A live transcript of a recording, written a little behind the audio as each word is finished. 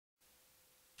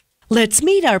Let's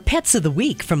meet our pets of the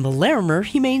week from the Larimer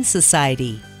Humane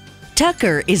Society.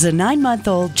 Tucker is a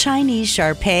 9-month-old Chinese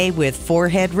Sharpeis with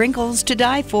forehead wrinkles to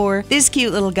die for. This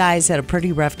cute little guy's had a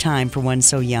pretty rough time for one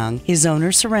so young. His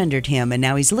owner surrendered him, and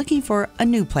now he's looking for a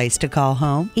new place to call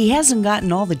home. He hasn't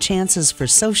gotten all the chances for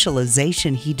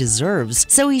socialization he deserves,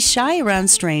 so he's shy around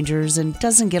strangers and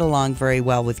doesn't get along very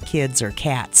well with kids or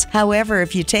cats. However,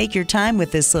 if you take your time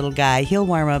with this little guy, he'll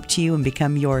warm up to you and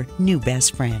become your new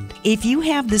best friend. If you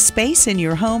have the space in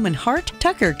your home and heart,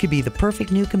 Tucker could be the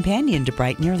perfect new companion to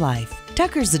brighten your life.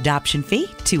 Tucker's adoption fee,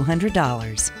 $200.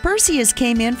 Persius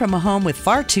came in from a home with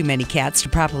far too many cats to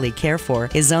properly care for.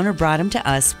 His owner brought him to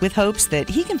us with hopes that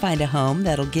he can find a home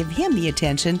that'll give him the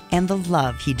attention and the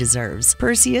love he deserves.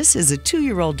 Persius is a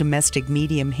 2-year-old domestic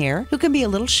medium hair who can be a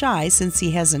little shy since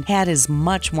he hasn't had as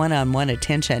much one-on-one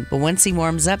attention. But once he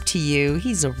warms up to you,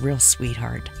 he's a real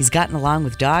sweetheart. He's gotten along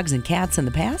with dogs and cats in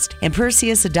the past, and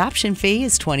Persius' adoption fee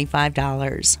is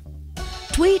 $25.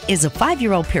 Tweet is a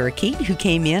 5-year-old parakeet who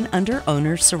came in under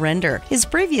owner surrender. His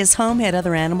previous home had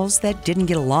other animals that didn't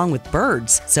get along with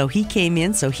birds, so he came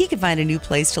in so he could find a new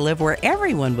place to live where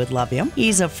everyone would love him.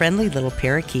 He's a friendly little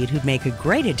parakeet who'd make a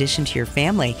great addition to your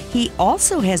family. He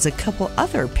also has a couple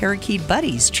other parakeet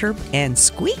buddies, Chirp and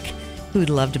Squeak, who'd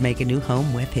love to make a new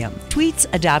home with him. Tweet's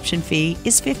adoption fee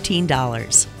is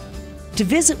 $15. To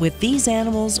visit with these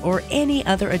animals or any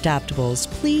other adoptables,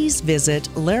 please visit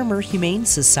Larimer Humane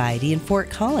Society in Fort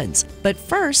Collins. But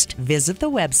first, visit the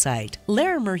website,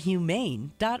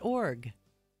 larimerhumane.org.